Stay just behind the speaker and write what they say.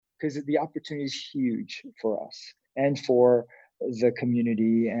because the opportunity is huge for us and for the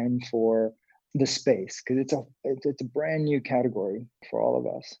community and for the space, because it's a brand new category for all of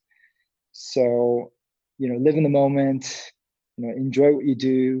us. So, live in the moment, enjoy what you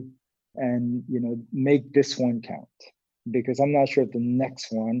do, and make this one count, because I'm not sure if the next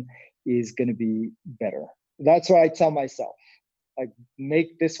one is going to be better. That's what I tell myself. Like,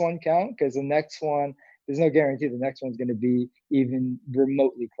 make this one count, because the next one, there's no guarantee the next one's going to be even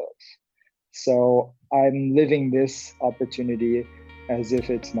remotely close. So I'm living this opportunity as if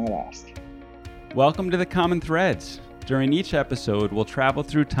it's my last. Welcome to The Common Threads. During each episode, we'll travel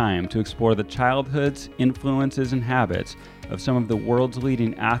through time to explore the childhoods, influences, and habits of some of the world's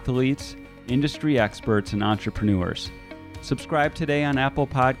leading athletes, industry experts, and entrepreneurs. Subscribe today on Apple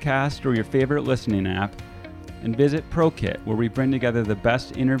Podcast or your favorite listening app, and visit ProKit, where we bring together the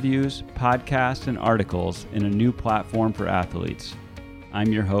best interviews, podcasts, and articles in a new platform for athletes.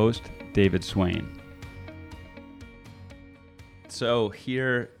 I'm your host, David Swain. So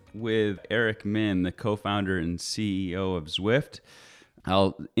here with Eric Min, the co-founder and CEO of Zwift.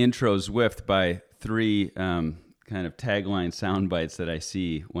 I'll intro Zwift by three kind of tagline sound bites that I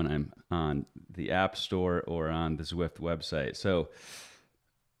see when I'm on the App Store or on the Zwift website. So,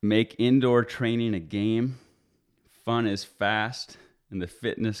 make indoor training a game, fun is fast, and the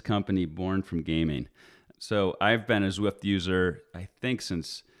fitness company born from gaming. So I've been a Zwift user, I think,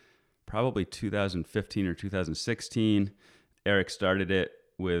 since probably 2015 or 2016. Eric started it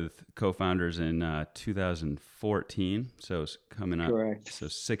with co-founders in 2014, so it's coming up. Correct. So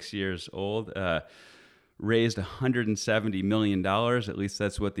 6 years old. Raised $170 million, at least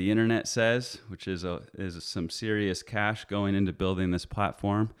that's what the internet says, which is some serious cash going into building this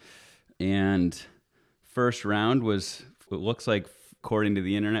platform. And first round was, it looks like, according to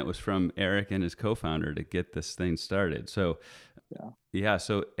the internet, was from Eric and his co-founder to get this thing started. So yeah.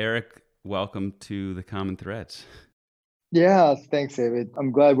 So Eric, welcome to The Common Threads. Yeah, thanks, David.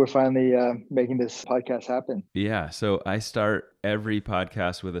 I'm glad we're finally making this podcast happen. Yeah, so I start every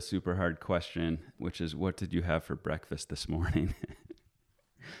podcast with a super hard question, which is, what did you have for breakfast this morning?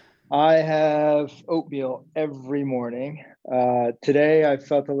 I have oatmeal every morning. Today I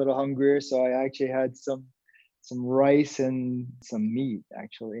felt a little hungrier, so I actually had some rice and some meat,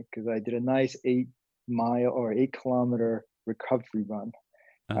 actually, because I did a nice 8 kilometer recovery run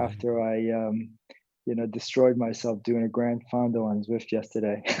after I destroyed myself doing a grand fondo on Zwift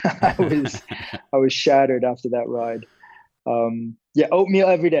yesterday. I was shattered after that ride. Oatmeal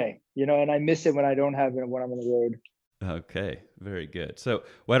every day, and I miss it when I don't have it when I'm on the road. Okay, very good. So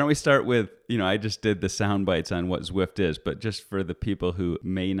why don't we start with, I just did the sound bites on what Zwift is, but just for the people who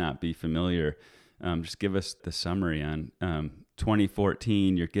may not be familiar, just give us the summary on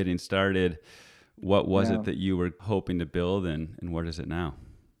 2014, you're getting started. What was it that you were hoping to build, and what is it now?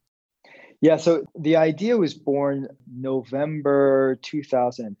 Yeah, so the idea was born November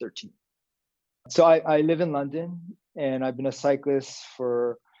 2013. So I live in London, and I've been a cyclist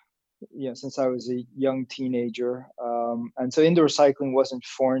for since I was a young teenager. And so indoor cycling wasn't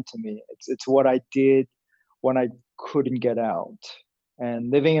foreign to me. It's what I did when I couldn't get out. And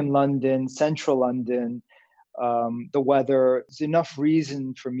living in London, central London, the weather is enough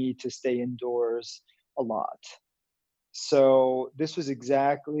reason for me to stay indoors a lot. So this was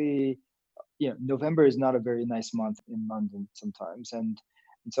exactly, November is not a very nice month in London sometimes. And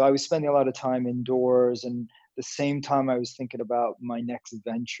so I was spending a lot of time indoors, and the same time I was thinking about my next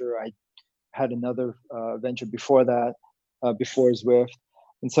venture. I had another venture before that, before Zwift.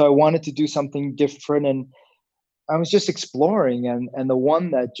 And so I wanted to do something different, and I was just exploring. And the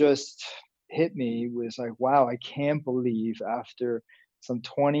one that just hit me was like, wow, I can't believe after some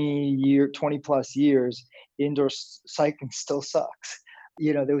 20 plus years, indoor cycling still sucks.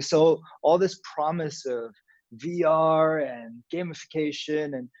 There was all this promise of VR and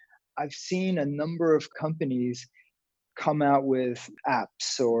gamification, and I've seen a number of companies come out with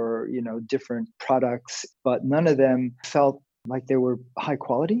apps or different products, but none of them felt like they were high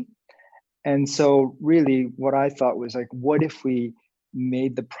quality. And so really what I thought was like, what if we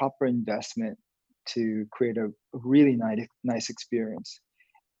made the proper investment to create a really nice experience,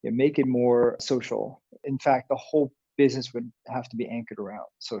 make it more social. In fact, the whole business would have to be anchored around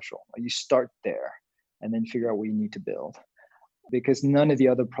social. You start there and then figure out what you need to build, because none of the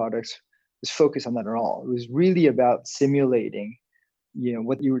other products was focused on that at all. It was really about simulating,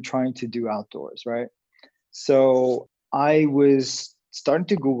 what you were trying to do outdoors, right? So I was starting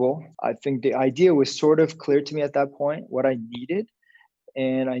to Google. I think the idea was sort of clear to me at that point, what I needed.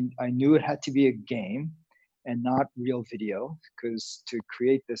 And I knew it had to be a game and not real video, because to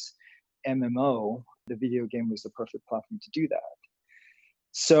create this MMO, the video game was the perfect platform to do that.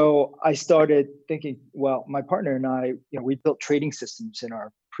 So I started thinking, well, my partner and I, we built trading systems in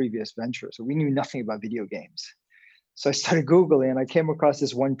our previous venture. So we knew nothing about video games. So I started Googling and I came across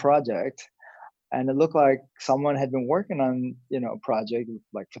this one project, and it looked like someone had been working on, a project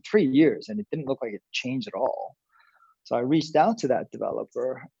like for 3 years, and it didn't look like it changed at all. So I reached out to that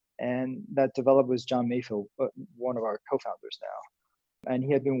developer, and that developer was John Mayfield, one of our co-founders now. And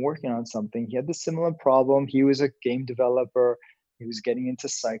he had been working on something. He had the similar problem. He was a game developer. He was getting into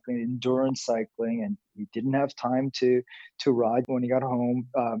cycling, endurance cycling, and he didn't have time to ride when he got home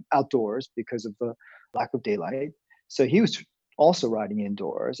outdoors because of the lack of daylight. So he was also riding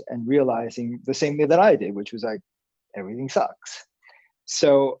indoors and realizing the same thing that I did, which was like, everything sucks.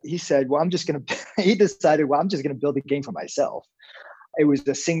 So he said, well, he decided, well, I'm just going to build a game for myself. It was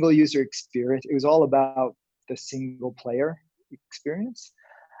a single user experience. It was all about the single player experience.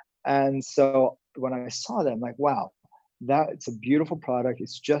 And so when I saw that, I'm like, wow, that's a beautiful product.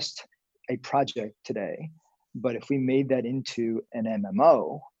 It's just a project today. But if we made that into an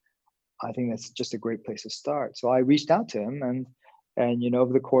MMO, I think that's just a great place to start. So I reached out to him, and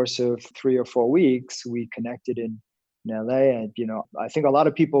over the course of 3 or 4 weeks, we connected in LA. And I think a lot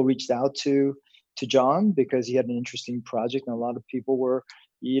of people reached out to John because he had an interesting project, and a lot of people were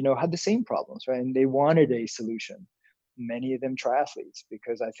had the same problems, right? And they wanted a solution. Many of them triathletes,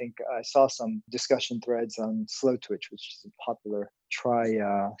 because I think I saw some discussion threads on Slow Twitch, which is a popular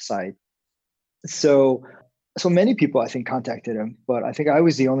site. So many people, I think, contacted him, but I think I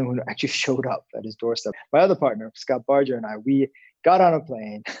was the only one who actually showed up at his doorstep. My other partner, Scott Barger, and I, we got on a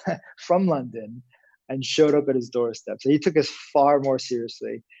plane from London and showed up at his doorstep. So he took us far more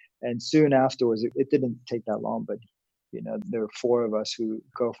seriously. And soon afterwards, it didn't take that long, but there were 4 of us who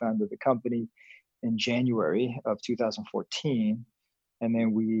co-founded the company in January of 2014. And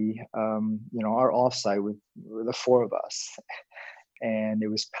then we, our offsite were the 4 of us. And it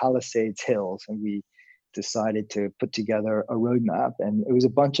was Palisades Hills. And we decided to put together a roadmap. And it was a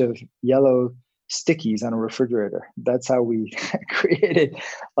bunch of yellow stickies on a refrigerator. That's how we created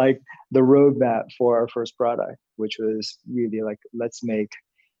like the roadmap for our first product, which was really like, let's make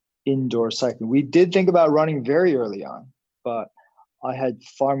indoor cycling. We did think about running very early on, but I had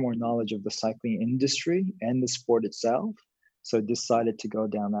far more knowledge of the cycling industry and the sport itself. So I decided to go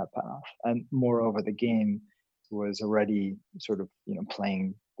down that path. And moreover, the game was already sort of,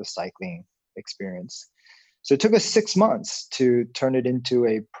 playing the cycling experience. So it took us 6 months to turn it into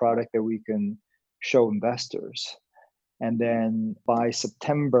a product that we can show investors. And then by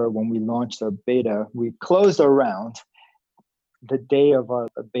September, when we launched our beta, we closed our round the day of our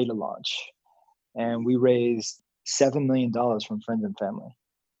beta launch. And we raised $7 million from friends and family.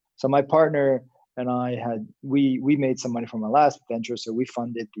 So my partner and I we made some money from our last venture. So we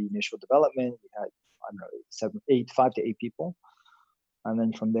funded the initial development. We had, 5 to 8 people. And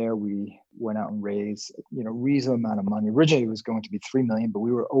then from there, we went out and raised, reasonable amount of money. Originally, it was going to be 3 million, but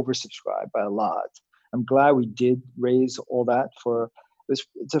we were oversubscribed by a lot. I'm glad we did raise all that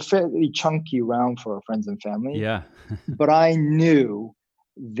it's a fairly chunky round for our friends and family. Yeah. But I knew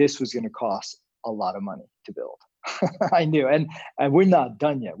this was going to cost a lot of money to build. I knew, and we're not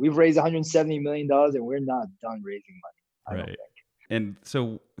done yet. We've raised $170 million, and we're not done raising money. I don't think. And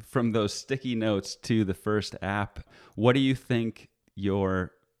so from those sticky notes to the first app, what do you think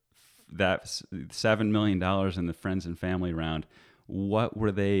that $7 million in the friends and family round, what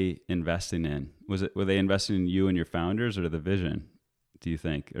were they investing in? Were they investing in you and your founders, or the vision, do you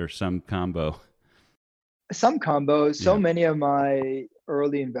think, or some combo? Some combos. So many of my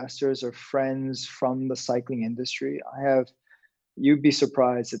early investors are friends from the cycling industry. You'd be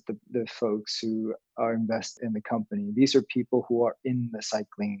surprised at the folks who are invested in the company. These are people who are in the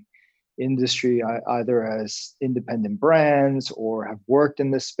cycling industry, either as independent brands or have worked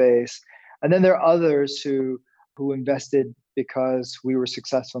in this space. And then there are others who invested because we were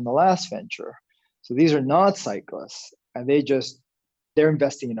successful in the last venture. So these are not cyclists, and they're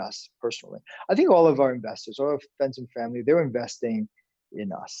investing in us personally. I think all of our investors, all our friends and family, they're investing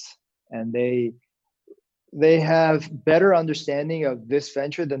in us, and they have better understanding of this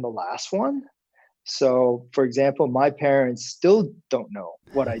venture than the last one. So, for example, my parents still don't know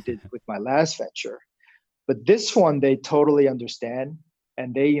what I did with my last venture, but this one they totally understand,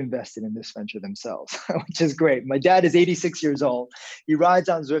 and they invested in this venture themselves, which is great. My dad is 86 years old. He rides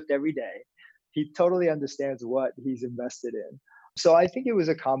on Zwift every day. He totally understands what he's invested in. So I think it was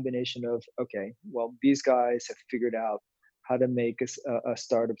a combination of, okay, well, these guys have figured out how to make a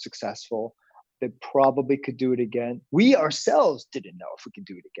startup successful. They probably could do it again. We ourselves didn't know if we could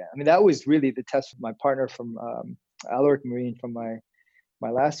do it again. I mean, that was really the test. My partner from Alaric Marine from my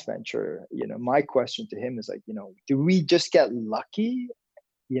last venture, my question to him is like, do we just get lucky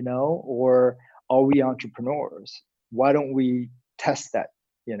or are we entrepreneurs? Why don't we test that,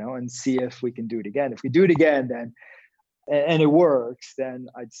 and see if we can do it again? If we do it again, then, and it works, then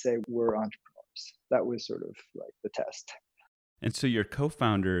I'd say we're entrepreneurs. That was sort of like the test. And so your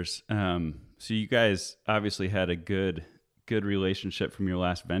co-founders, so you guys obviously had a good relationship from your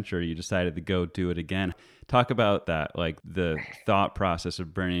last venture. You decided to go do it again. Talk about that, like the thought process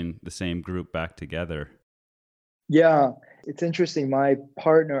of bringing the same group back together. Yeah, it's interesting. My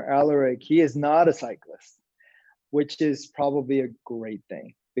partner, Alaric, he is not a cyclist, which is probably a great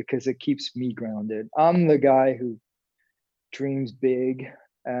thing because it keeps me grounded. I'm the guy who dreams big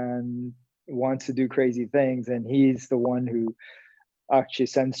and wants to do crazy things, and he's the one who actually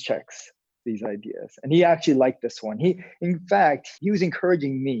sends checks these ideas. And he actually liked this one. In fact, he was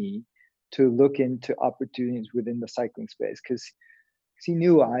encouraging me to look into opportunities within the cycling space because he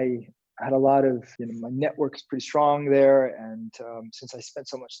knew I had a lot of, my network's pretty strong there. And since I spent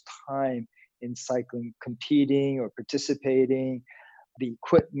so much time in cycling, competing or participating, the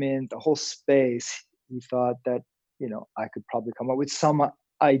equipment, the whole space, he thought that, I could probably come up with some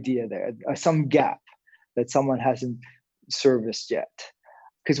idea there, some gap that someone hasn't serviced yet.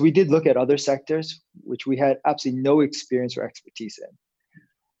 Because we did look at other sectors, which we had absolutely no experience or expertise in.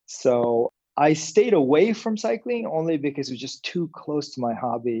 So I stayed away from cycling only because it was just too close to my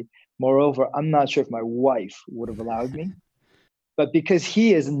hobby. Moreover, I'm not sure if my wife would have allowed me. But because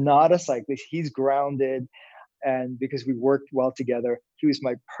he is not a cyclist, he's grounded. And because we worked well together, he was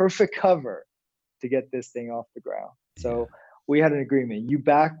my perfect cover to get this thing off the ground. So we had an agreement. You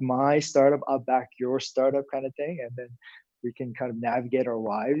back my startup, I'll back your startup kind of thing. And then we can kind of navigate our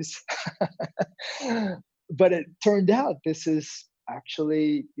lives. But it turned out this is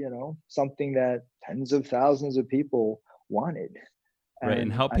actually, something that tens of thousands of people wanted. Right.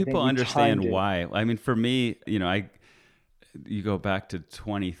 And help people understand why. I mean, for me, you go back to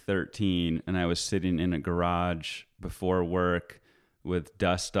 2013 and I was sitting in a garage before work with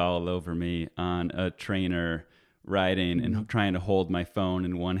dust all over me on a trainer riding and trying to hold my phone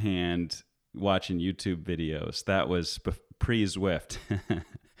in one hand, watching YouTube videos. That was pre-Zwift.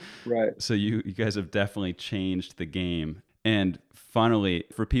 Right. So you guys have definitely changed the game. And funnily,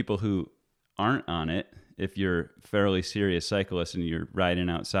 for people who aren't on it, if you're a fairly serious cyclist and you're riding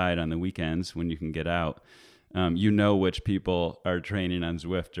outside on the weekends when you can get out, which people are training on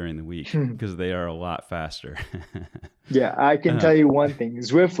Zwift during the week because they are a lot faster. Yeah, I can tell you one thing.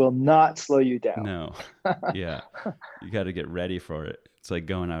 Zwift will not slow you down. No. Yeah. You got to get ready for it. It's like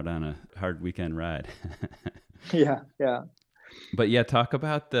going out on a hard weekend ride. Yeah. But yeah, talk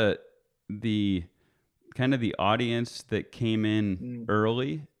about the kind of the audience that came in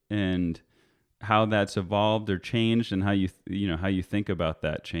early and how that's evolved or changed, and how you think about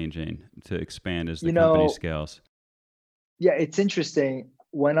that changing to expand as the company scales. Yeah, it's interesting.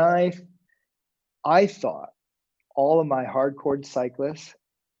 When I thought all of my hardcore cyclists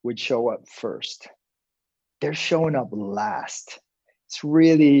would show up first. They're showing up last. It's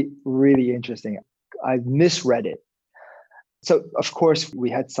really, really interesting. I've misread it. So of course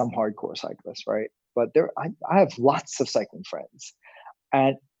we had some hardcore cyclists, right? But I have lots of cycling friends,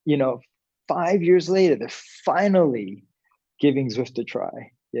 and 5 years later, they're finally giving Zwift a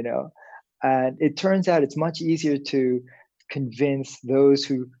try, and it turns out it's much easier to convince those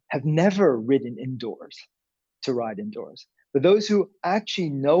who have never ridden indoors to ride indoors. But those who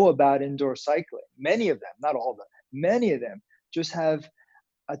actually know about indoor cycling, many of them, not all of them, many of them just have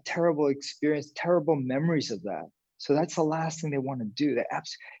a terrible experience, terrible memories of that. So that's the last thing they want to do.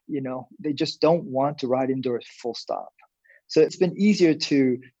 They just don't want to ride indoors full stop. So it's been easier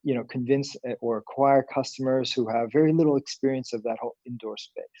to, convince or acquire customers who have very little experience of that whole indoor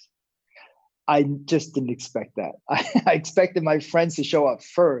space. I just didn't expect that. I expected my friends to show up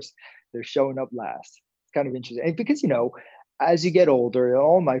first. They're showing up last. It's kind of interesting. And because, as you get older,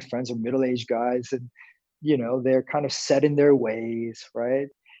 all my friends are middle-aged guys and, they're kind of set in their ways, right?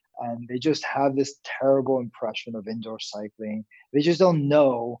 And they just have this terrible impression of indoor cycling. They just don't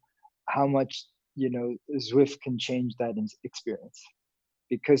know how much, Zwift can change that experience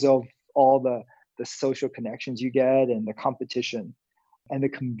because of all the social connections you get and the competition and the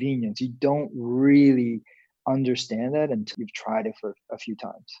convenience. You don't really understand that until you've tried it for a few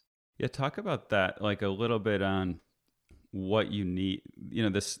times. Yeah, talk about that, like a little bit on what you need.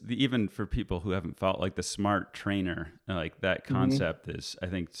 Even for people who haven't felt like the smart trainer, like that concept is, I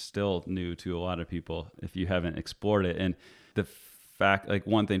think, still new to a lot of people if you haven't explored it. And the fact, like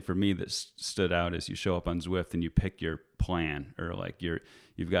one thing for me that stood out is you show up on Zwift and you pick your plan, or like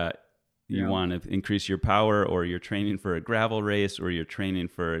you've got you want to increase your power, or you're training for a gravel race, or you're training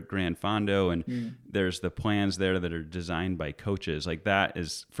for a Grand Fondo, and there's the plans there that are designed by coaches. Like that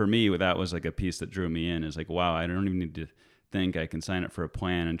is, for me, that was like a piece that drew me in, is like, wow, I don't even need to think. I can sign up for a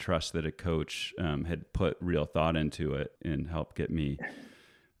plan and trust that a coach had put real thought into it and help get me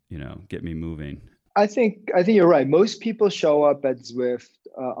moving. I think you're right. Most people show up at Zwift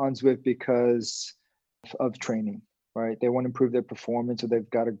on Zwift because of training, right? They want to improve their performance, or they've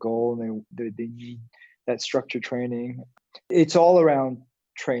got a goal and they need that structured training. It's all around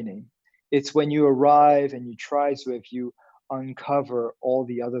training. It's when you arrive and you try Zwift, you uncover all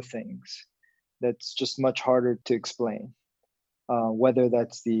the other things that's just much harder to explain. Whether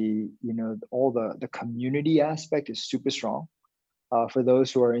that's all the community aspect is super strong for those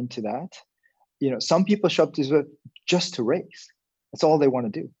who are into that. Some people show up to Zwift just to race. That's all they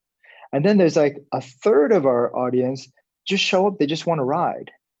want to do. And then there's like a third of our audience just show up, they just want to ride.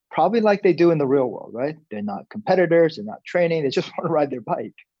 Probably like they do in the real world, right? They're not competitors, they're not training, they just want to ride their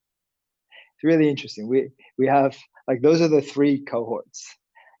bike. It's really interesting. We have like, those are the three cohorts.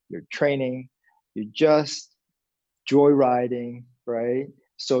 You're training, you're just joyriding, right?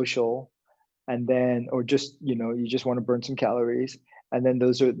 Social, and then, or just, you just want to burn some calories. And then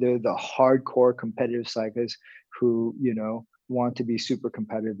they're the hardcore competitive cyclists who, want to be super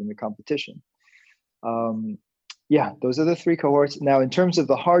competitive in the competition. Those are the three cohorts. Now, in terms of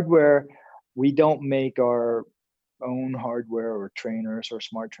the hardware, we don't make our own hardware or trainers or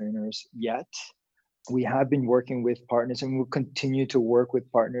smart trainers yet. We have been working with partners, and we'll continue to work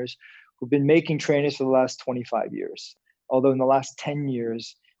with partners who've been making trainers for the last 25 years. Although in the last 10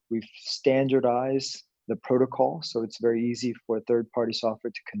 years, we've standardized the protocol, so it's very easy for third-party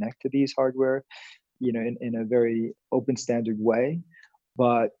software to connect to these hardware, in a very open standard way.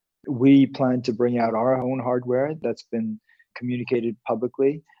 But we plan to bring out our own hardware that's been communicated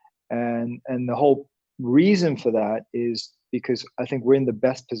publicly, and the whole reason for that is because I think we're in the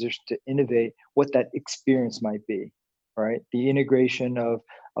best position to innovate what that experience might be. Right, the integration of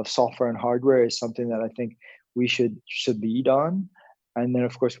software and hardware is something that I think we should lead on. And then,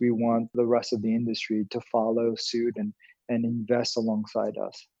 of course, we want the rest of the industry to follow suit and invest alongside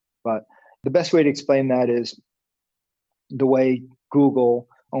us. But the best way to explain that is the way Google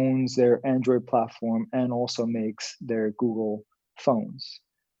owns their Android platform and also makes their Google phones,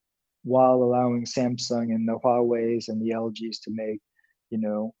 while allowing Samsung and the Huaweis and the LGs to make,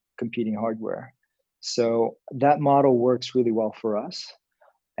 competing hardware. So that model works really well for us.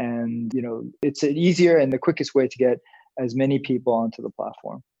 And, it's an easier and the quickest way to get as many people onto the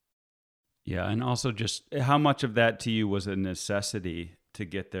platform. Yeah. And also, just how much of that to you was a necessity to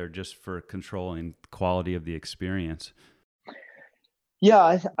get there, just for controlling the quality of the experience?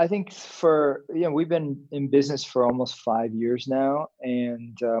 Yeah, I think we've been in business for almost 5 years now,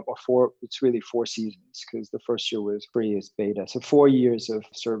 and it's really 4 seasons, because the first year was free as beta. So 4 years of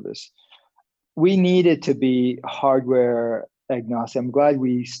service. We needed to be hardware agnostic. I'm glad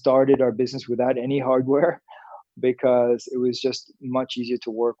we started our business without any hardware, because it was just much easier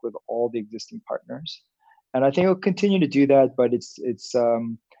to work with all the existing partners. And I think we'll continue to do that, but it's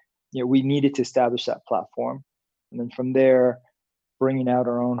we needed to establish that platform. And then from there, bringing out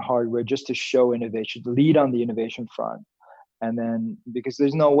our own hardware just to show innovation, to lead on the innovation front. And then, because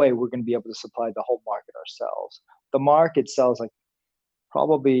there's no way we're going to be able to supply the whole market ourselves. The market sells like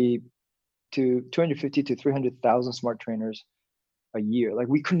probably to 250 to 300,000 smart trainers a year. Like,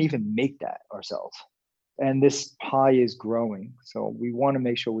 we couldn't even make that ourselves. And this pie is growing. So we want to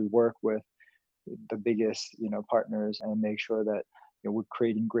make sure we work with the biggest, partners, and make sure that we're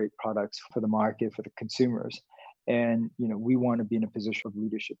creating great products for the market, for the consumers. And, we want to be in a position of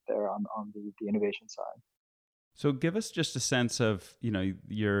leadership there on the innovation side. So give us just a sense of,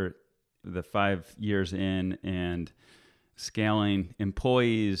 you're the 5 years in and scaling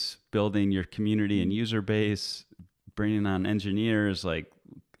employees, building your community and user base, bringing on engineers, like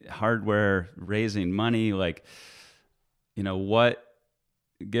hardware, raising money, like,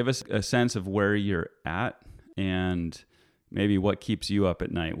 give us a sense of where you're at, and maybe what keeps you up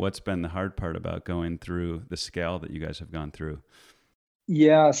at night. What's been the hard part about going through the scale that you guys have gone through?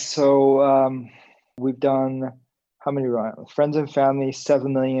 Yeah, so we've done how many rounds? Friends and family,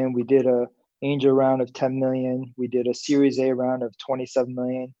 7 million. We did a angel round of 10 million. We did a Series A round of 27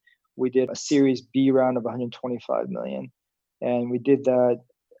 million. We did a Series B round of 125 million. And we did that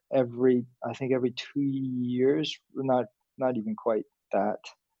every 2 years, not even quite that.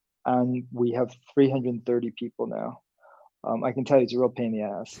 And we have 330 people now. I can tell you it's a real pain in the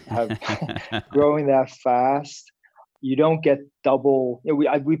ass. Growing that fast, you don't get double.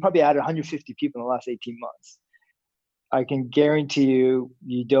 We probably added 150 people in the last 18 months. I can guarantee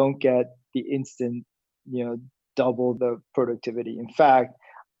you don't get the instant, double the productivity. In fact,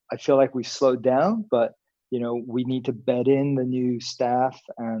 I feel like we've slowed down, but we need to bed in the new staff,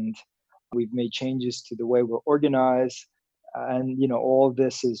 and we've made changes to the way we're organized. And all of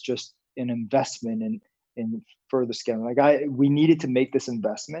this is just an investment in further scaling. We needed to make this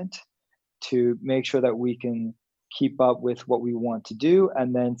investment to make sure that we can keep up with what we want to do,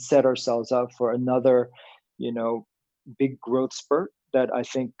 and then set ourselves up for another, big growth spurt that I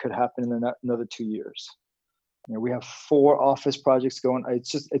think could happen in another 2 years. We have 4 office projects going.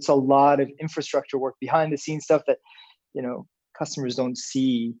 It's a lot of infrastructure work, behind the scenes stuff that, customers don't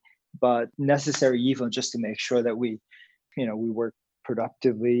see, but necessary evil, just to make sure that we work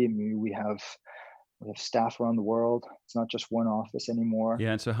productively. I mean, we have staff around the world. It's not just one office anymore.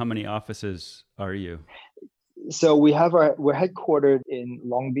 Yeah. And so how many offices are you? So we're headquartered in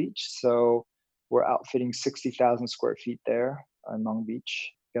Long Beach. So we're outfitting 60,000 square feet there in Long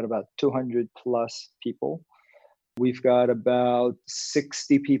Beach. Got about 200 plus people. We've got about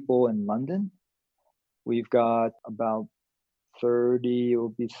 60 people in London. We've got about 30, it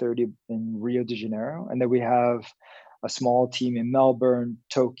will be 30 in Rio de Janeiro. And then we have a small team in Melbourne,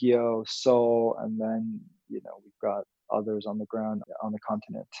 Tokyo, Seoul, and then, we've got others on the ground on the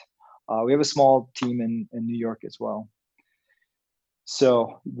continent. We have a small team in New York as well.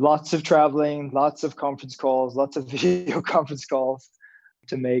 So lots of traveling, lots of conference calls, lots of video conference calls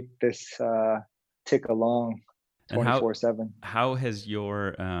to make this tick along 24/7. How has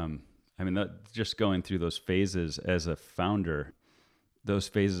your, just going through those phases as a founder, those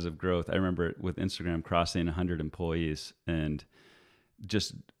phases of growth, I remember with Instagram crossing 100 employees, and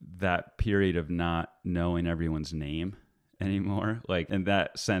just that period of not knowing everyone's name anymore, and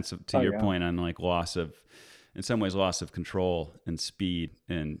that sense of, to your point on loss of control and speed,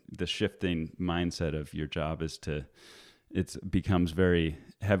 and the shifting mindset of your job it becomes very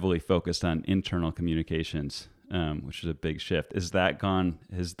heavily focused on internal communications, which is a big shift. Has that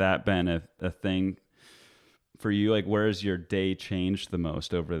been a thing for you? Where has your day changed the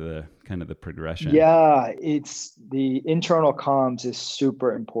most over the kind of the progression? Yeah, it's the internal comms is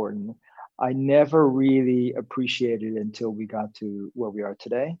super important. I never really appreciated it until we got to where we are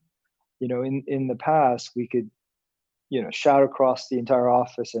today. In the past, we could, shout across the entire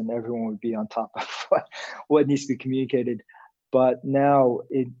office and everyone would be on top of what needs to be communicated. But now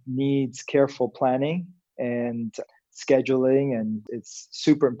it needs careful planning and scheduling, and it's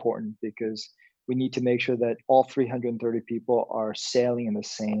super important because we need to make sure that all 330 people are sailing in the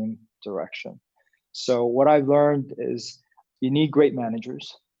same direction. So what I've learned is you need great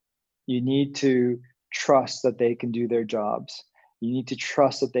managers. You need to trust that they can do their jobs. You need to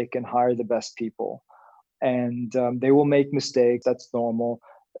trust that they can hire the best people, and they will make mistakes. That's normal.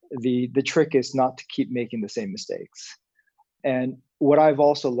 The trick is not to keep making the same mistakes. And what I've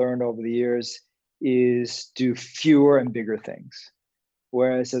also learned over the years is do fewer and bigger things.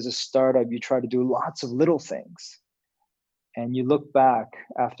 Whereas as a startup, you try to do lots of little things. And you look back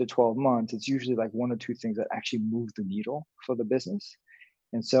after 12 months, it's usually 1 or 2 things that actually move the needle for the business.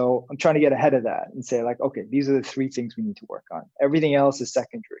 And so I'm trying to get ahead of that and say okay, these are the 3 things we need to work on. Everything else is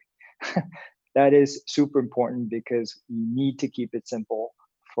secondary. That is super important because you need to keep it simple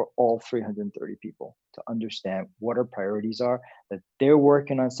for all 330 people to understand what our priorities are, that they're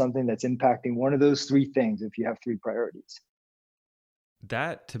working on something that's impacting one of those 3 things if you have 3 priorities.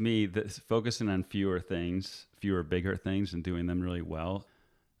 That, to me, focusing on fewer bigger things and doing them really well.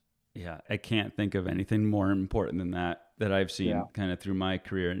 Yeah, I can't think of anything more important than that I've seen kind of through my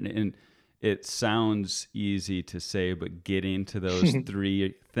career. And it sounds easy to say, but getting to those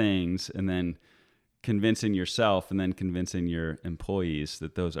 3 things and then convincing yourself and then convincing your employees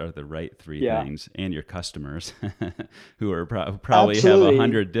that those are the right 3 things, and your customers who are probably Absolutely. have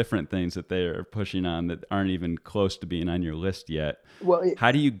 100 different things that they are pushing on that aren't even close to being on your list yet. Well,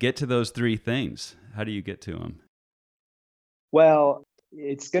 how do you get to those 3 things? How do you get to them? Well,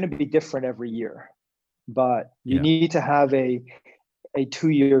 it's going to be different every year, but you need to have a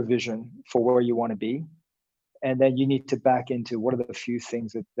 2-year vision for where you want to be. And then you need to back into what are the few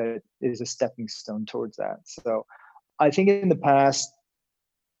things that is a stepping stone towards that. So I think in the past,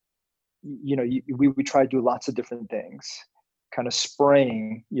 we would try to do lots of different things, kind of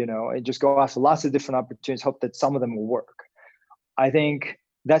spraying, and just go after lots of different opportunities, hope that some of them will work. I think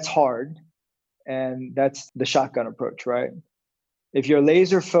that's hard. And that's the shotgun approach, right? If you're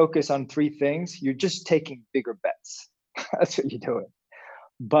laser focused on 3 things, you're just taking bigger bets. That's what you're doing.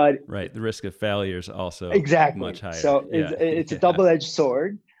 But right, the risk of failure is also much higher. So it's a double-edged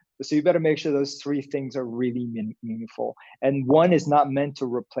sword. So you better make sure those 3 things are really meaningful. And one is not meant to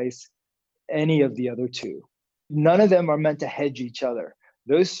replace any of the other 2. None of them are meant to hedge each other.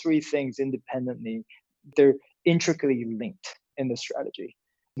 Those three things independently, they're intricately linked in the strategy.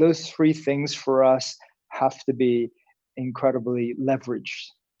 Those three things for us have to be incredibly leveraged.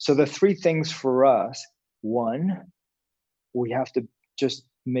 So the three things for us, one, we have to just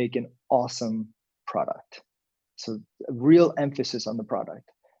make an awesome product. So a real emphasis on the product.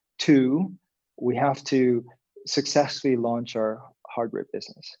 Two, we have to successfully launch our hardware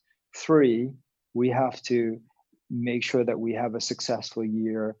business. Three, we have to make sure that we have a successful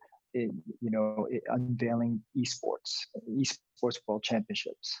year in, unveiling eSports World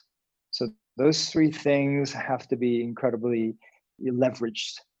Championships. So those three things have to be incredibly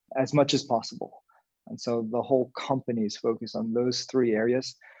leveraged as much as possible. And so the whole company is focused on those three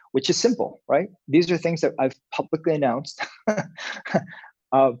areas, which is simple, right? These are things that I've publicly announced.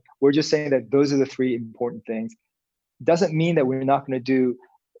 We're just saying that those are the three important things. Doesn't mean that we're not going to do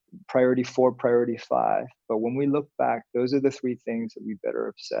priority 4, priority 5. But when we look back, those are the three things that we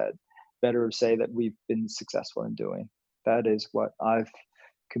better say that we've been successful in doing. That is what I've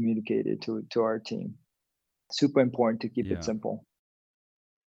communicated to our team. Super important to keep it simple.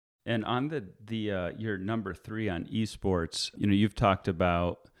 And on the your number 3 on esports, you've talked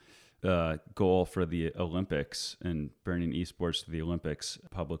about the goal for the Olympics and bringing esports to the Olympics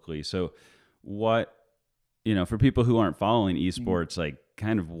publicly. So what, for people who aren't following esports, like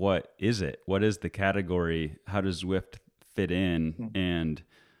kind of what is it? What is the category? How does Zwift fit in and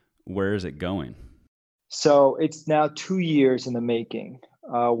where is it going? So it's now 2 years in the making.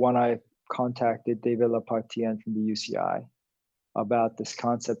 When I contacted David Lapartien from the UCI about this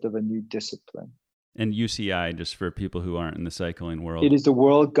concept of a new discipline. And UCI, just for people who aren't in the cycling world. It is the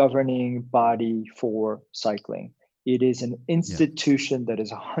world governing body for cycling. It is an institution that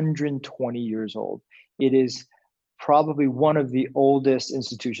is 120 years old. It is probably one of the oldest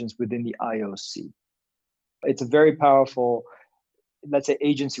institutions within the IOC. It's a very powerful, let's say,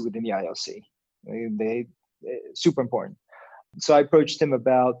 agency within the IOC. They super important. So I approached him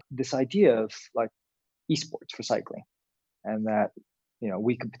about this idea of like esports for cycling, and that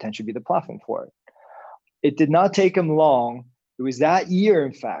we could potentially be the platform for it. It did not take him long. It was that year,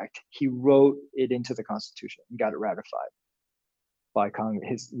 in fact, he wrote it into the Constitution and got it ratified by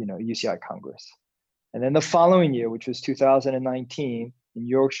his UCI Congress. And then the following year, which was 2019 in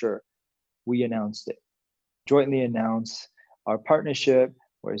Yorkshire, we announced it. Jointly announced our partnership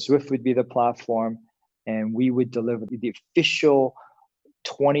where Zwift would be the platform and we would deliver the official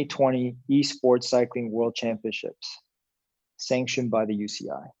 2020 eSports Cycling World Championships sanctioned by the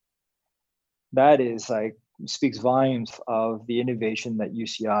UCI. That is speaks volumes of the innovation that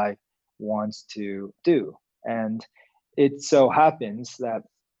UCI wants to do. And it so happens that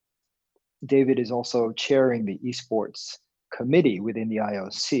David is also chairing the esports committee within the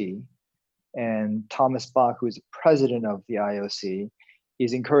IOC. And Thomas Bach, who is president of the IOC,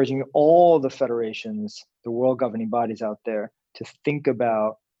 is encouraging all the federations, the world governing bodies out there, to think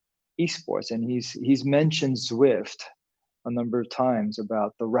about esports. And he's mentioned Zwift a number of times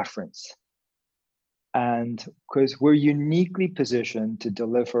about the reference. And because we're uniquely positioned to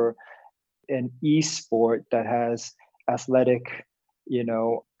deliver an esport that has athletic,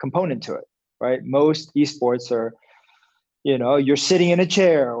 component to it, right? Most esports are, you're sitting in a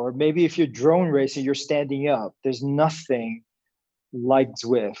chair, or maybe if you're drone racing, you're standing up. There's nothing like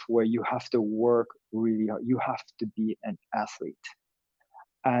Zwift where you have to work really hard. You have to be an athlete.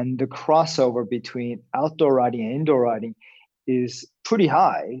 And the crossover between outdoor riding and indoor riding is pretty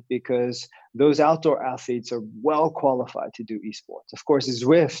high because those outdoor athletes are well qualified to do esports. Of course,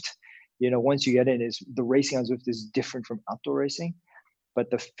 Zwift, once you get in, is the racing on Zwift is different from outdoor racing, but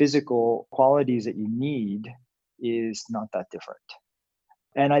the physical qualities that you need is not that different.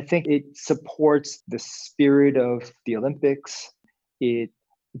 And I think it supports the spirit of the Olympics. It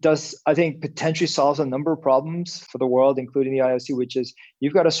does, I think, potentially solves a number of problems for the world, including the IOC, which is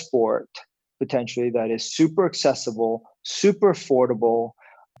you've got a sport potentially that is super accessible, super affordable,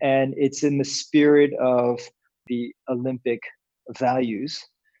 and it's in the spirit of the Olympic values,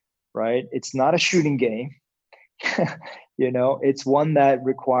 right? It's not a shooting game. It's one that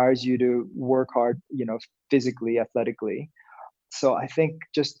requires you to work hard, physically, athletically. So I think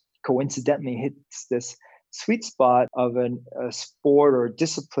just coincidentally hits this sweet spot of a sport or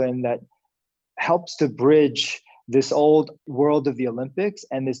discipline that helps to bridge this old world of the Olympics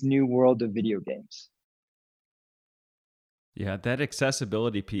and this new world of video games. Yeah, that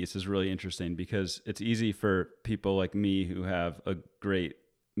accessibility piece is really interesting because it's easy for people like me who have a great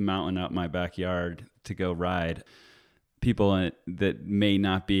mountain out my backyard to go ride. People that may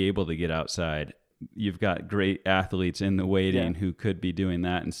not be able to get outside. You've got great athletes in the waiting who could be doing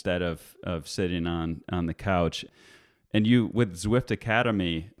that instead of sitting on the couch. And you with Zwift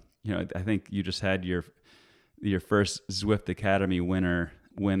Academy, I think you just had your first Zwift Academy winner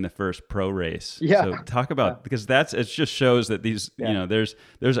win the first pro race. Yeah. So talk about, because it just shows that these, there's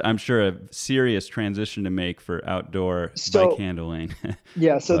I'm sure a serious transition to make for outdoor bike handling.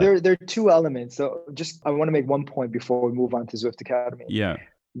 Yeah. So there are two elements. So I want to make one point before we move on to Zwift Academy. Yeah.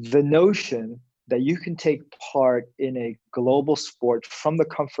 The notion that you can take part in a global sport from the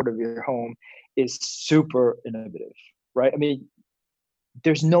comfort of your home is super innovative, right? I mean,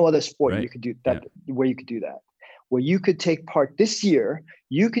 there's no other sport you could do that where you could do that. Where you could take part this year,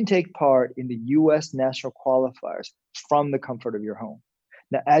 you can take part in the US national qualifiers from the comfort of your home.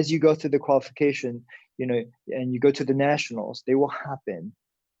 Now, as you go through the qualification, and you go to the nationals, they will happen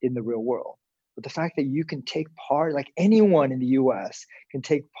in the real world. But the fact that you can take part, like anyone in the US can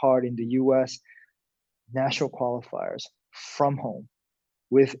take part in the US national qualifiers from home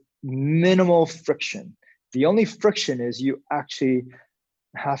with minimal friction. The only friction is you actually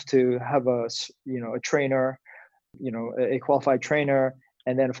have to have a trainer, a qualified trainer,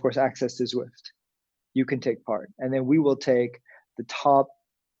 and then of course access to Zwift. You can take part, and then we will take the top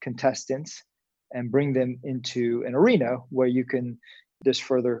contestants and bring them into an arena where there's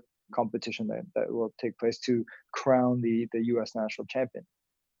further competition that will take place to crown the US national champion.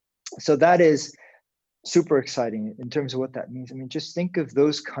 So that is super exciting in terms of what that means. I mean, just think of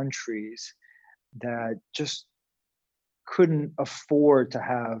those countries that just couldn't afford to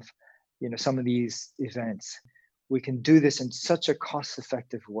have, some of these events. We can do this in such a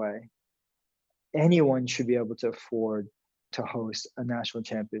cost-effective way. Anyone should be able to afford to host a national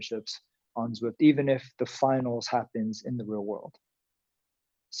championships on Zwift, even if the finals happens in the real world.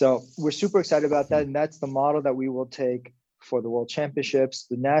 So we're super excited about that. And that's the model that we will take for the world championships.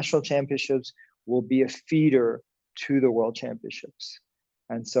 The national championships will be a feeder to the world championships.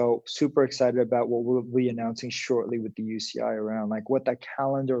 And so super excited about what we'll be announcing shortly with the UCI around like what that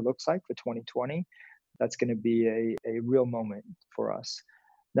calendar looks like for 2020. That's going to be a real moment for us.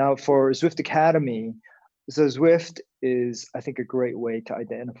 Now for Zwift Academy, so Zwift is, I think, a great way to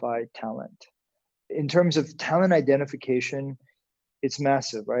identify talent. In terms of talent identification, it's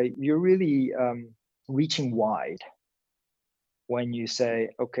massive, right? You're really reaching wide when you say,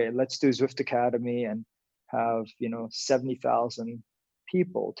 okay, let's do Zwift Academy and have 70,000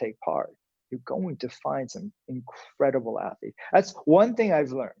 people take part. You're going to find some incredible athletes. That's one thing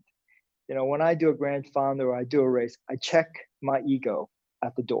I've learned. When I do a grand final or I do a race, I check my ego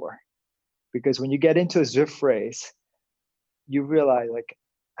at the door, because when you get into a Zwift race, you realize like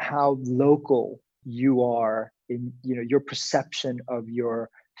how local you are in your perception of your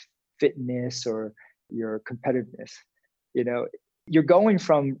fitness or your competitiveness. You're going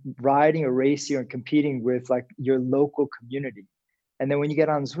from riding or racing or competing with like your local community, and then when you get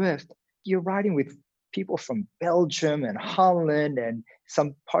on Zwift, you're riding with people from Belgium and Holland and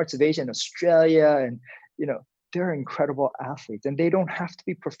some parts of Asia and Australia, and they're incredible athletes, and they don't have to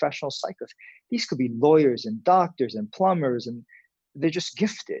be professional cyclists. These could be lawyers and doctors and plumbers, and they're just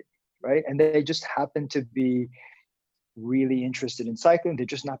gifted, right? And they just happen to be really interested in cycling. They're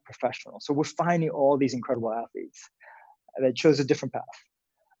just not professional. So we're finding all these incredible athletes that chose a different path.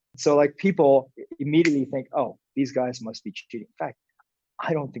 So like people immediately think, oh, these guys must be cheating. In fact,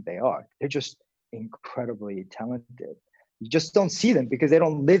 I don't think they are. They're just incredibly talented. You just don't see them because they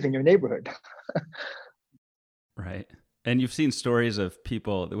don't live in your neighborhood. Right. And you've seen stories of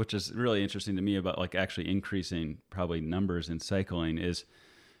people, which is really interesting to me, about like actually increasing probably numbers in cycling, is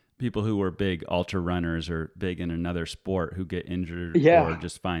people who were big ultra runners or big in another sport who get injured or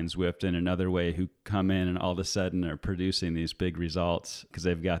just find Zwift in another way, who come in and all of a sudden are producing these big results because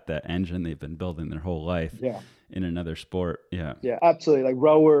they've got that engine they've been building their whole life in another sport. Yeah, absolutely. Like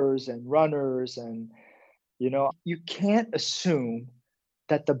rowers and runners, and you can't assume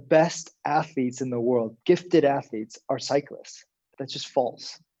that the best athletes in the world, gifted athletes, are cyclists. That's just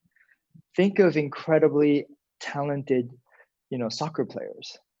false. Think of incredibly talented, soccer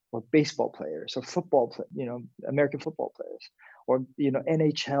players or baseball players or football, American football players, or,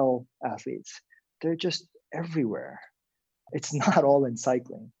 NHL athletes. They're just everywhere. It's not all in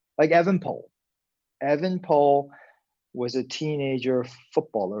cycling. Like Evan Pohl. Evan Pohl was a teenager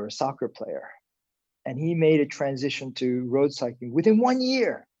footballer, a soccer player. And he made a transition to road cycling. Within 1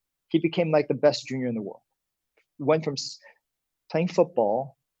 year, he became like the best junior in the world. Went from playing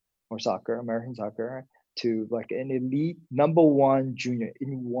football or soccer, American soccer, to like an elite number one junior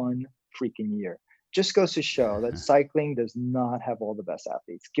in 1 freaking year. Just goes to show that cycling does not have all the best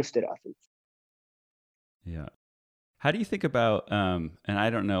athletes, gifted athletes. Yeah. How do you think about, and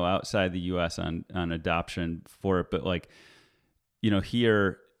I don't know outside the US on adoption for it, but like,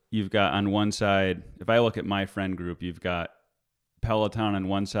 here you've got on one side, if I look at my friend group, you've got Peloton on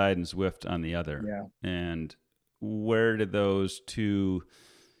one side and Zwift on the other. Yeah. And where do those two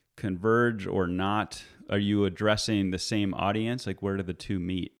converge or not? Are you addressing the same audience? Like, where do the two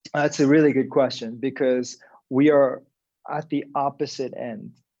meet? That's a really good question, because we are at the opposite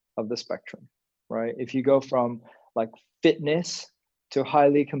end of the spectrum, right? If you go from like fitness to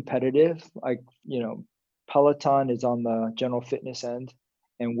highly competitive, like, Peloton is on the general fitness end,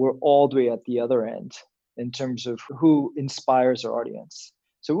 and we're all the way at the other end in terms of who inspires our audience.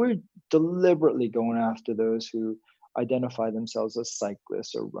 So we're deliberately going after those who identify themselves as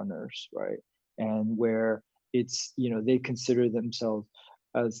cyclists or runners, right? And where it's, they consider themselves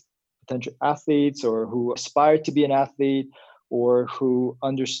as potential athletes, or who aspire to be an athlete, or who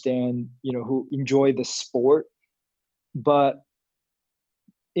understand, who enjoy the sport. But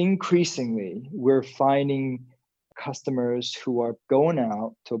increasingly, we're finding customers who are going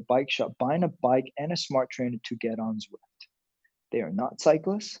out to a bike shop, buying a bike and a smart trainer to get on Zwift. They are not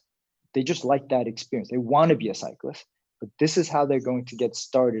cyclists. They just like that experience. They want to be a cyclist, but this is how they're going to get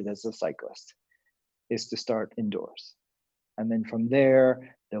started as a cyclist, is to start indoors. And then from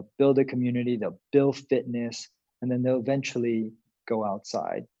there, they'll build a community, they'll build fitness, and then they'll eventually go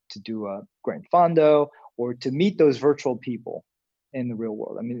outside to do a Gran Fondo or to meet those virtual people in the real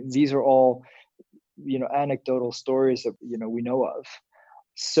world. I mean, these are all, anecdotal stories that, we know of.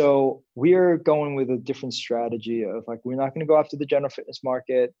 So we're going with a different strategy of like, we're not going to go after the general fitness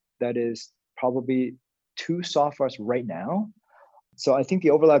market. That is probably too soft for us right now. So I think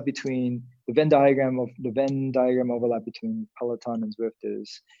the overlap between the Venn diagram overlap between Peloton and Zwift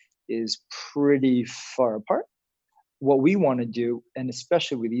is pretty far apart. What we want to do, and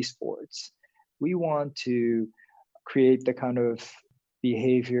especially with eSports, we want to create the kind of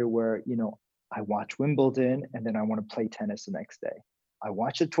behavior where, I watch Wimbledon and then I want to play tennis the next day. I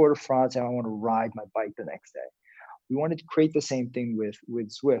watch the Tour de France and I want to ride my bike the next day. We wanted to create the same thing with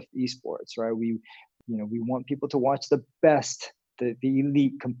Zwift eSports, right? We want people to watch the best, the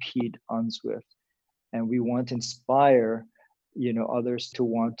elite compete on Zwift, and we want to inspire, others to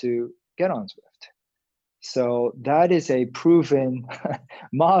want to get on Zwift. So that is a proven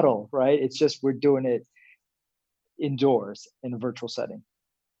model, right? It's just we're doing it indoors in a virtual setting.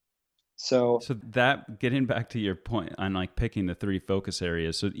 So that, getting back to your point on like picking the three focus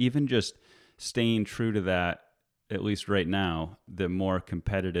areas, so even just staying true to that, at least right now, the more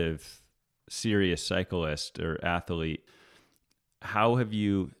competitive, serious cyclist or athlete, how have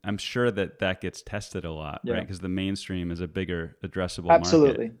you, I'm sure that gets tested a lot, right? Because the mainstream is a bigger addressable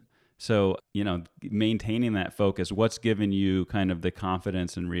absolutely. market. So, maintaining that focus, what's given you kind of the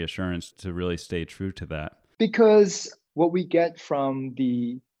confidence and reassurance to really stay true to that? Because what we get from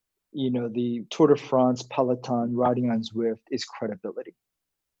the Tour de France Peloton riding on Zwift is credibility.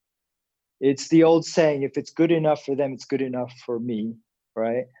 It's the old saying, if it's good enough for them, it's good enough for me,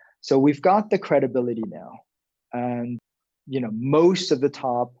 right? So we've got the credibility now. And, most of the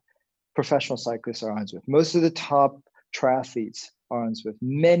top professional cyclists are on Zwift. Most of the top triathletes are on Zwift.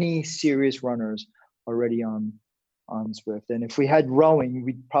 Many serious runners already on Zwift. And if we had rowing,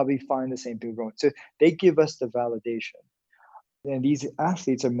 we'd probably find the same thing with rowing. So they give us the validation. And these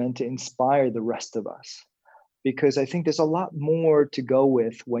athletes are meant to inspire the rest of us, because I think there's a lot more to go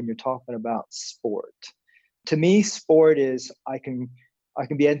with when you're talking about sport. To me, sport is I can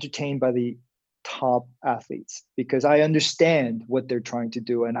be entertained by the top athletes because I understand what they're trying to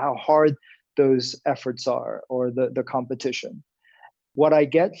do and how hard those efforts are, or the competition. What I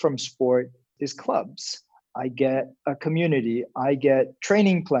get from sport is clubs. I get a community, I get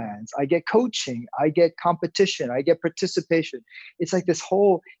training plans, I get coaching, I get competition, I get participation. It's like this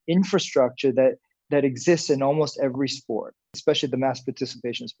whole infrastructure that exists in almost every sport, especially the mass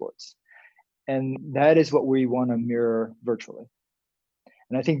participation sports. And that is what we want to mirror virtually.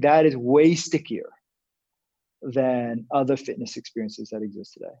 And I think that is way stickier than other fitness experiences that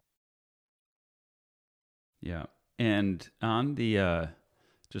exist today. Yeah. And on the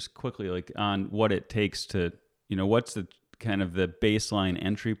just quickly, like on what it takes to, what's the kind of the baseline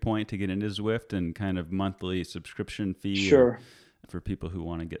entry point to get into Zwift and kind of monthly subscription fee? Sure. For people who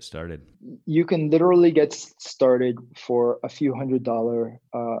want to get started? You can literally get started for a few $100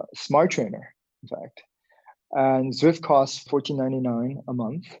 smart trainer, in fact. And Zwift costs $14.99 a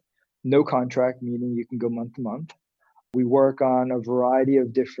month. No contract, meaning you can go month to month. We work on a variety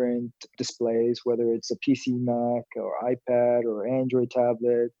of different displays, whether it's a PC, Mac, or iPad, or Android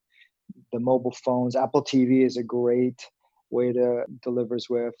tablet, the mobile phones. Apple TV is a great way to deliver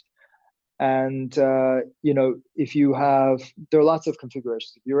Zwift. And, if you have, there are lots of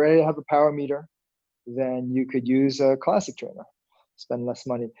configurations. If you already have a power meter, then you could use a classic trainer. spend less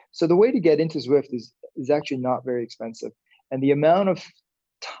money. So the way to get into Zwift is actually not very expensive. And the amount of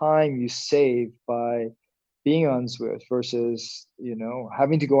time you save by being on Zwift versus,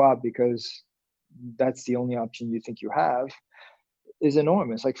 having to go out because that's the only option you think you have is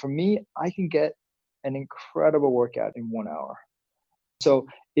enormous. Like for me, I can get an incredible workout in 1 hour. So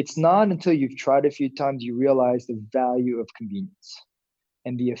it's not until you've tried a few times you realize the value of convenience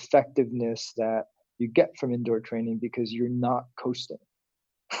and the effectiveness that you get from indoor training because you're not coasting.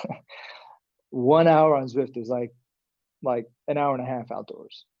 1 hour on Zwift is like an hour and a half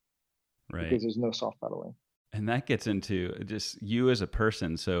outdoors, Right. because there's no soft pedaling. And that gets into just you as a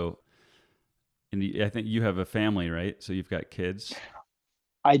person. So, and I think you have a family, right? So you've got kids.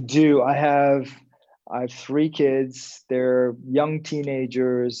 I do. I have 3 kids. They're young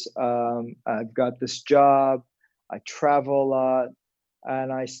teenagers. I've got this job. I travel a lot,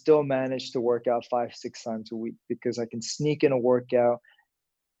 and I still manage to work out 5-6 times a week because I can sneak in a workout,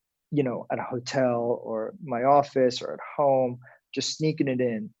 at a hotel or my office or at home, just sneaking it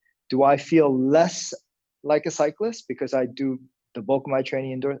in. Do I feel less like a cyclist because I do the bulk of my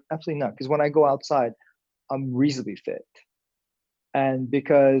training indoors? Absolutely not. Because when I go outside, I'm reasonably fit. And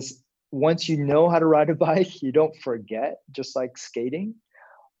because once you know how to ride a bike, you don't forget, just like skating.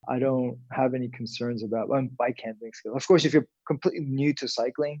 I don't have any concerns about bike handling skill. Of course, if you're completely new to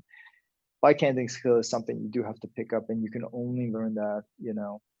cycling, bike handling skill is something you do have to pick up, and you can only learn that,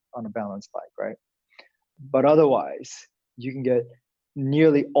 on a balanced bike, right? But otherwise, you can get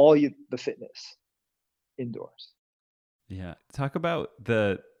nearly all the fitness indoors. Yeah. Talk about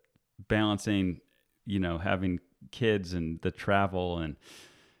the balancing, having kids and the travel and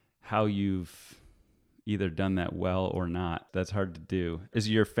how you've either done that well or not. That's hard to do. Is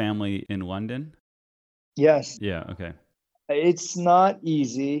your family in London? Yes. Yeah. Okay. It's not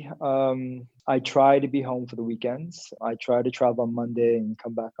easy. I try to be home for the weekends. I try to travel on Monday and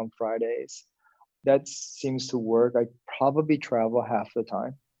come back on Fridays. That seems to work. I probably travel half the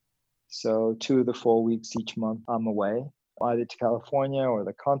time. So 2 of the 4 weeks each month I'm away, either to California or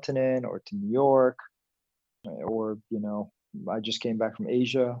the continent or to New York, or, I just came back from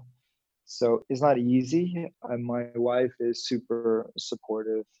Asia. So it's not easy. And my wife is super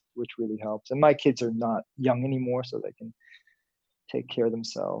supportive, which really helps. And my kids are not young anymore, so they can take care of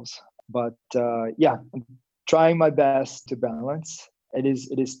themselves. But yeah, I'm trying my best to balance. It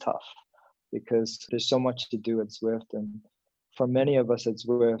is tough because there's so much to do at Zwift, and for many of us at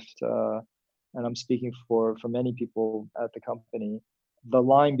Zwift, and I'm speaking for many people at the company, the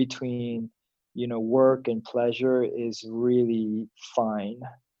line between work and pleasure is really fine,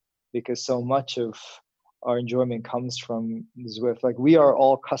 because so much of our enjoyment comes from Zwift. Like, we are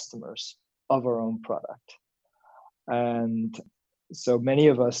all customers of our own product, and so many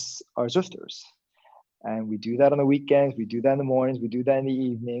of us are Zwifters, and we do that on the weekends. We do that in the mornings. We do that in the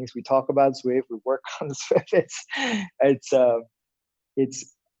evenings. We talk about Zwift. We work on Zwift.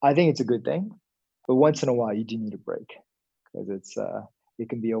 It's. I think it's a good thing, but once in a while you do need a break, because it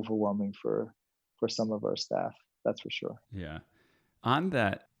can be overwhelming for some of our staff. That's for sure. Yeah. On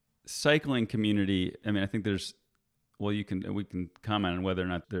that cycling community, I mean, I think we can comment on whether or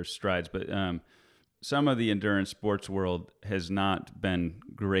not there's strides, but some of the endurance sports world has not been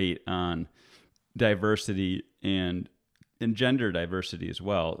great on diversity and gender diversity as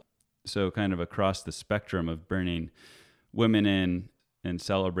well. So kind of across the spectrum of bringing women in and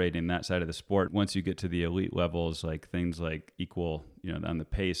celebrating that side of the sport. Once you get to the elite levels, like things like equal, on the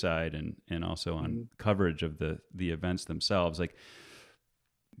pay side and also on coverage of the events themselves. Like,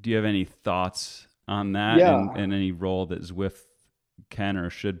 do you have any thoughts on that? Yeah. And any role that Zwift can or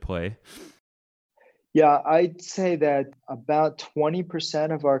should play? Yeah, I'd say that about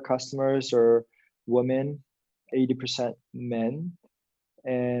 20% of our customers are women, 80% men.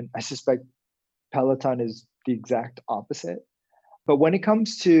 And I suspect Peloton is the exact opposite. But when it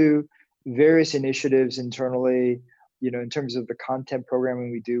comes to various initiatives internally, in terms of the content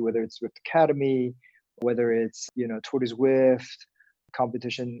programming we do, whether it's Zwift Academy, whether it's, Tour de Zwift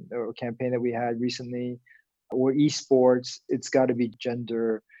competition or campaign that we had recently, or eSports, it's got to be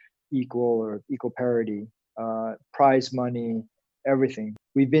gender equal or equal parity, prize money, everything.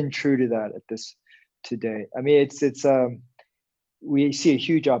 We've been true to that today. I mean, we see a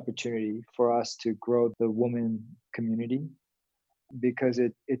huge opportunity for us to grow the women community, because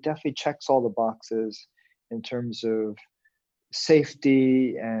it definitely checks all the boxes in terms of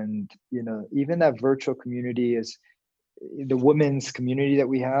safety, and even that virtual community is the women's community that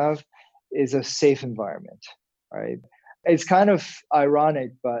we have is a safe environment, right? It's kind of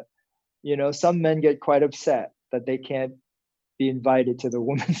ironic, but some men get quite upset that they can't be invited to the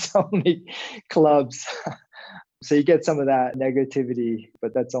women's only clubs. So you get some of that negativity,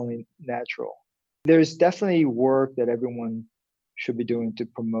 but that's only natural. There's definitely work that everyone should be doing to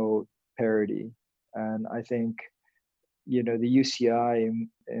promote parity. And I think, the UCI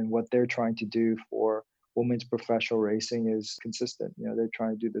and what they're trying to do for women's professional racing is consistent. They're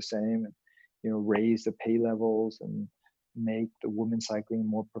trying to do the same and, raise the pay levels and make the women's cycling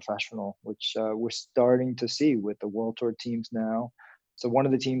more professional, which we're starting to see with the World Tour teams now. So one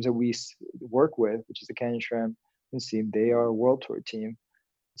of the teams that we work with, which is the Canyon SRAM team, they are a World Tour team.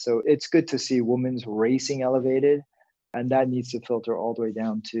 So it's good to see women's racing elevated, and that needs to filter all the way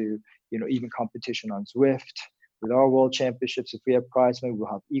down to, even competition on Zwift. With our world championships, if we have prize money,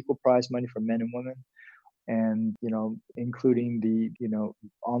 we'll have equal prize money for men and women. And, including the,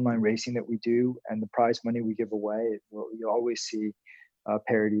 online racing that we do and the prize money we give away, you always see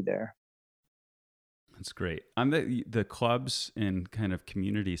parity there. That's great. On the clubs and kind of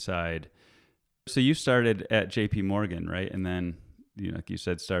community side, so you started at JP Morgan, right? And then, like you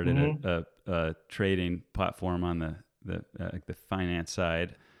said, started a trading platform on the finance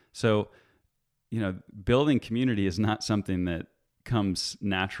side. So, building community is not something that comes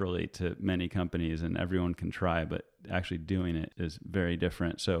naturally to many companies and everyone can try, but actually doing it is very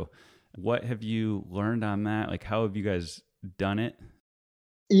different. So what have you learned on that? Like, how have you guys done it?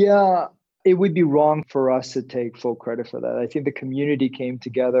 Yeah, it would be wrong for us to take full credit for that. I think the community came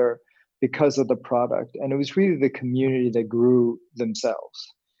together because of the product, and it was really the community that grew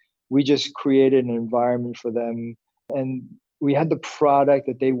themselves. We just created an environment for them, and we had the product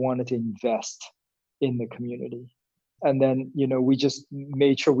that they wanted to invest in the community. And then, we just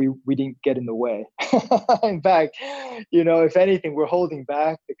made sure we didn't get in the way. In fact, if anything, we're holding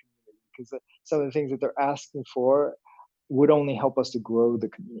back the community because some of the things that they're asking for would only help us to grow the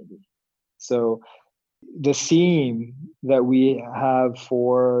community. So the theme that we have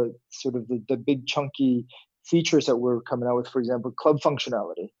for sort of the big chunky features that we're coming out with, for example, club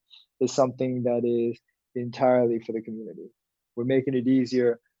functionality, is something that is entirely for the community. We're making it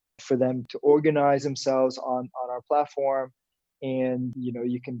easier for them to organize themselves on our platform. And,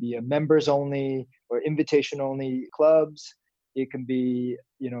 you can be a members only or invitation only clubs. It can be,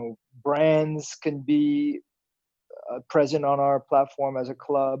 brands can be present on our platform as a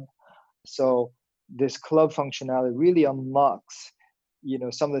club. So this club functionality really unlocks,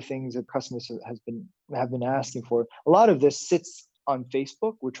 some of the things that customers have been asking for. A lot of this sits on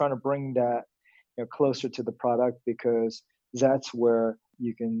Facebook. We're trying to bring that, closer to the product because that's where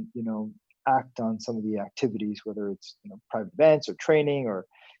you can, act on some of the activities, whether it's, private events or training or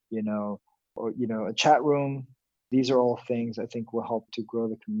a chat room. These are all things I think will help to grow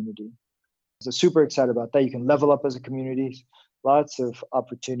the community. So super excited about that. You can level up as a community. Lots of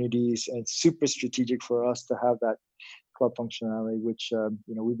opportunities, and it's super strategic for us to have that club functionality, which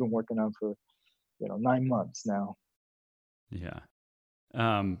we've been working on for 9 months now. Yeah.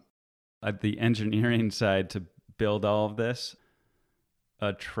 At the engineering side, to build all of this,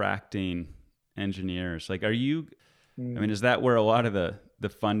 attracting engineers, like, are you? I mean, is that where a lot of the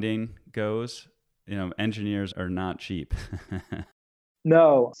funding goes? Engineers are not cheap.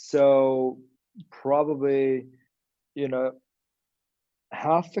 No, so probably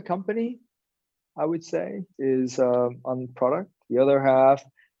half the company, I would say, is on product. The other half,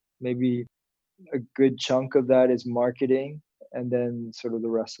 maybe a good chunk of that is marketing, and then sort of the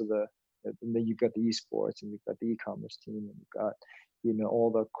rest of and then you've got the eSports, and you've got the e-commerce team, and you've got all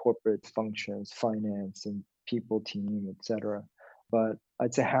the corporate functions, finance and people team, etc. But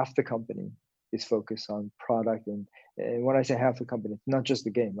I'd say half the company is focused on product, and when I say half the company, it's not just the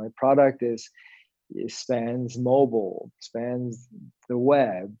game. My product it spans mobile, spans the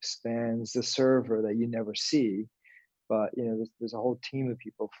web, spans the server that you never see. But there's a whole team of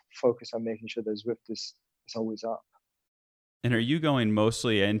people focused on making sure that Zwift is always up. And are you going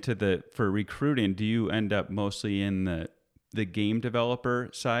mostly into for recruiting? Do you end up mostly in the game developer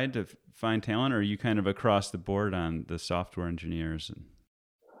side to find talent, or are you kind of across the board on the software engineers?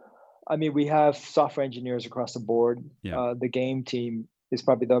 I mean, we have software engineers across the board. Yeah. The game team is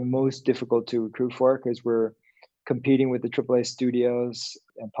probably the most difficult to recruit for because we're competing with the AAA studios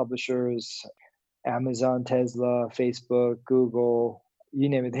and publishers, Amazon, Tesla, Facebook, Google, you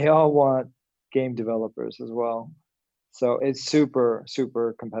name it. They all want game developers as well. So it's super,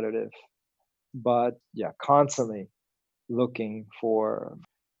 super competitive. But yeah, constantly looking for,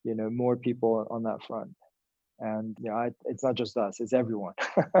 more people on that front. And it's not just us, it's everyone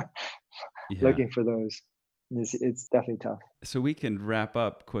looking for those. It's definitely tough. So we can wrap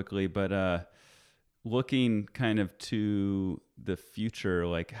up quickly, but looking kind of to the future,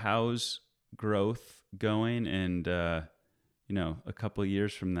 like, how's growth going? And a couple of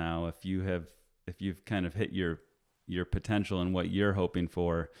years from now, if you've kind of hit your your potential and what you're hoping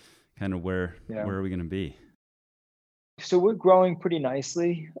for, kind of where are we going to be? So we're growing pretty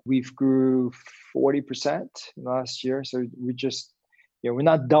nicely. We've grew 40% last year. So we just, we're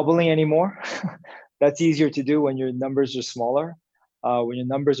not doubling anymore. That's easier to do when your numbers are smaller. When your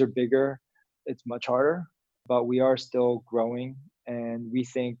numbers are bigger, it's much harder. But we are still growing, and we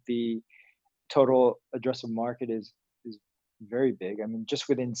think the total addressable market is very big. I mean, just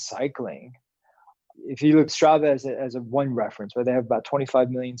within cycling, if you look Strava as a one reference, where they have about 25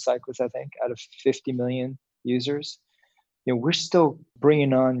 million cyclists, I think, out of 50 million users, we're still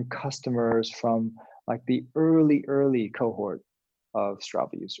bringing on customers from like the early cohort of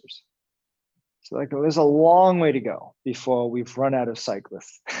Strava users. So like there's a long way to go before we've run out of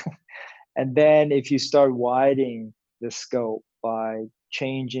cyclists. And then if you start widening the scope by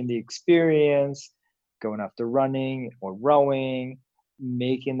changing the experience, going after running or rowing,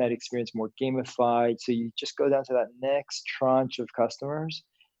 making that experience more gamified, so you just go down to that next tranche of customers,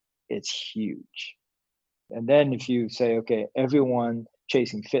 it's huge. And then if you say, okay, everyone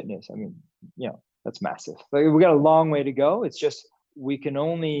chasing fitness, I mean, that's massive. Like we got a long way to go. It's just we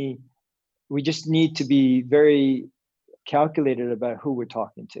just need to be very calculated about who we're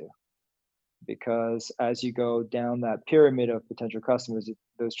talking to. Because as you go down that pyramid of potential customers,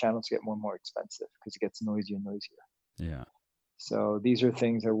 those channels get more and more expensive because it gets noisier and noisier. Yeah. So these are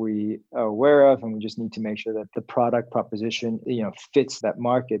things that we are aware of, and we just need to make sure that the product proposition, fits that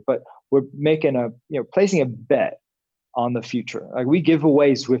market. But we're making placing a bet on the future. Like we give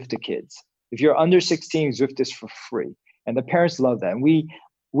away Zwift to kids. If you're under 16, Zwift is for free, and the parents love that. And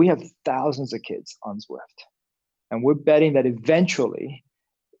we have thousands of kids on Zwift, and we're betting that eventually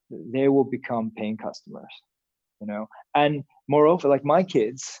they will become paying customers. And moreover, like my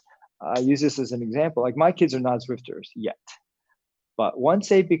kids, I use this as an example. Like my kids are not Zwifters yet. But once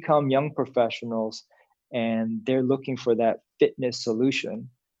they become young professionals and they're looking for that fitness solution,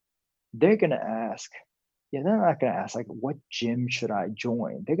 they're going to ask, they're not going to ask like, what gym should I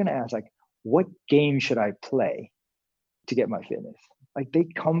join? They're going to ask like, what game should I play to get my fitness? Like they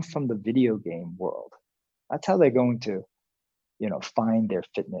come from the video game world. That's how they're going to, find their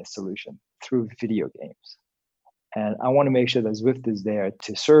fitness solution, through video games. And I want to make sure that Zwift is there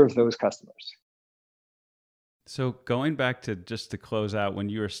to serve those customers. So going back to just to close out, when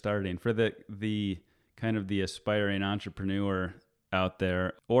you were starting, for the kind of the aspiring entrepreneur out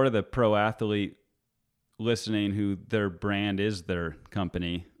there, or the pro athlete listening who their brand is their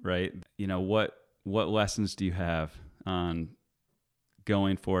company, right? What lessons do you have on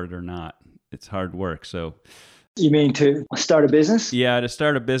going for it or not? It's hard work. So you mean to start a business? Yeah, to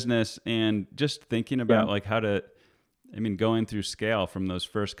start a business, and just thinking about like how to, going through scale from those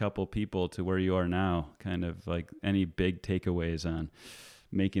first couple people to where you are now, kind of like any big takeaways on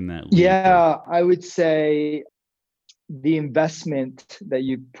making that leap? Yeah, I would say the investment that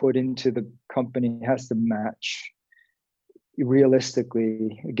you put into the company has to match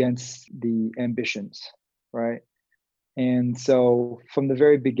realistically against the ambitions, right? And so from the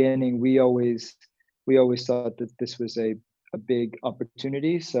very beginning, we always thought that this was a big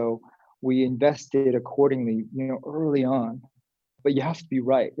opportunity. So we invested accordingly, early on. But you have to be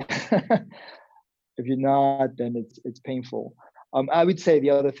right. If you're not, then it's painful. I would say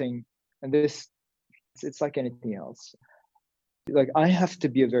the other thing, and this, it's like anything else. Like I have to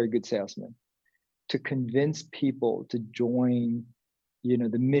be a very good salesman to convince people to join,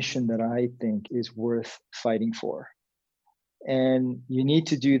 the mission that I think is worth fighting for. And you need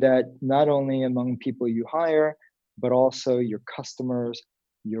to do that not only among people you hire, but also your customers,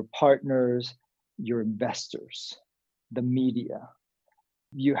 your partners, your investors, the media.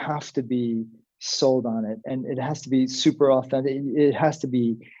 You have to be sold on it, and it has to be super authentic. It has to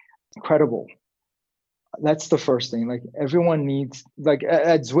be credible. That's the first thing. Like everyone needs, like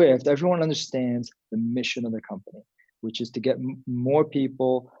at Zwift, everyone understands the mission of the company, which is to get more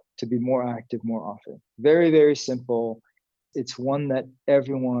people to be more active more often. Very, very simple. It's one that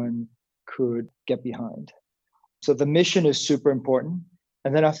everyone could get behind. So the mission is super important.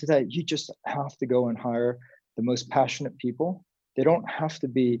 And then after that, you just have to go and hire the most passionate people. They don't have to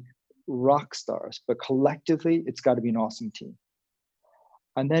be rock stars, but collectively, it's got to be an awesome team.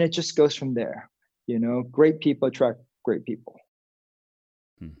 And then it just goes from there. Great people attract great people.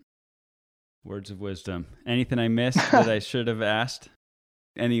 Words of wisdom. Anything I missed that I should have asked?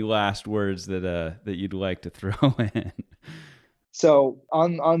 Any last words that you'd like to throw in? So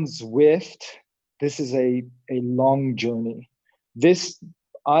on Zwift, this is a long journey. This,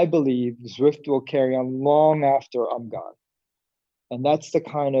 I believe, Zwift will carry on long after I'm gone. And that's the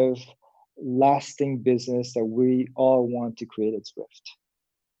kind of lasting business that we all want to create at Zwift,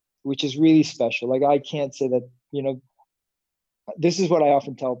 which is really special. Like I can't say that this is what I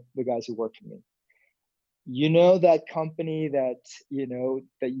often tell the guys who work for me. That company that,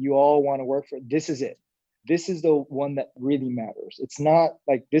 that you all want to work for, this is it. This is the one that really matters. It's not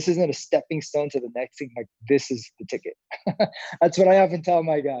like, this isn't a stepping stone to the next thing. Like, this is the ticket. That's what I often tell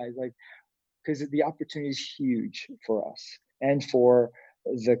my guys, like, because the opportunity is huge for us and for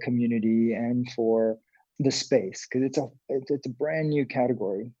the community and for the space, because it's a brand new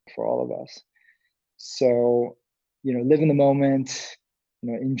category for all of us. So, live in the moment,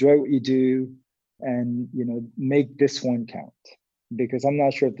 enjoy what you do, and, make this one count, because I'm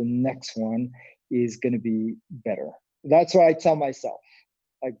not sure if the next one is going to be better. That's what I tell myself,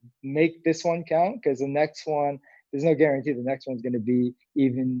 like, make this one count, because the next one, there's no guarantee the next one's going to be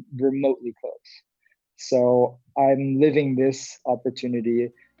even remotely close. So I'm living this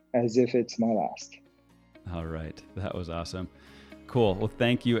opportunity as if it's my last. All right. That was awesome. Cool. Well,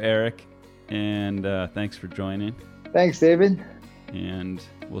 thank you, Eric. And thanks for joining. Thanks, David. And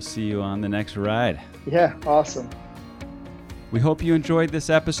we'll see you on the next ride. Yeah, awesome. We hope you enjoyed this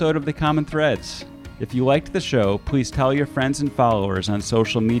episode of The Common Threads. If you liked the show, please tell your friends and followers on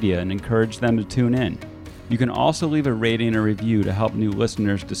social media and encourage them to tune in. You can also leave a rating or review to help new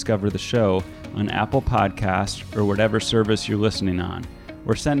listeners discover the show on Apple Podcasts or whatever service you're listening on.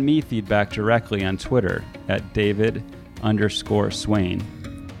 Or send me feedback directly on Twitter at David_Swain.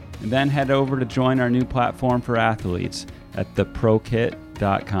 And then head over to join our new platform for athletes at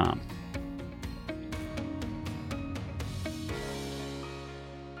theprokit.com.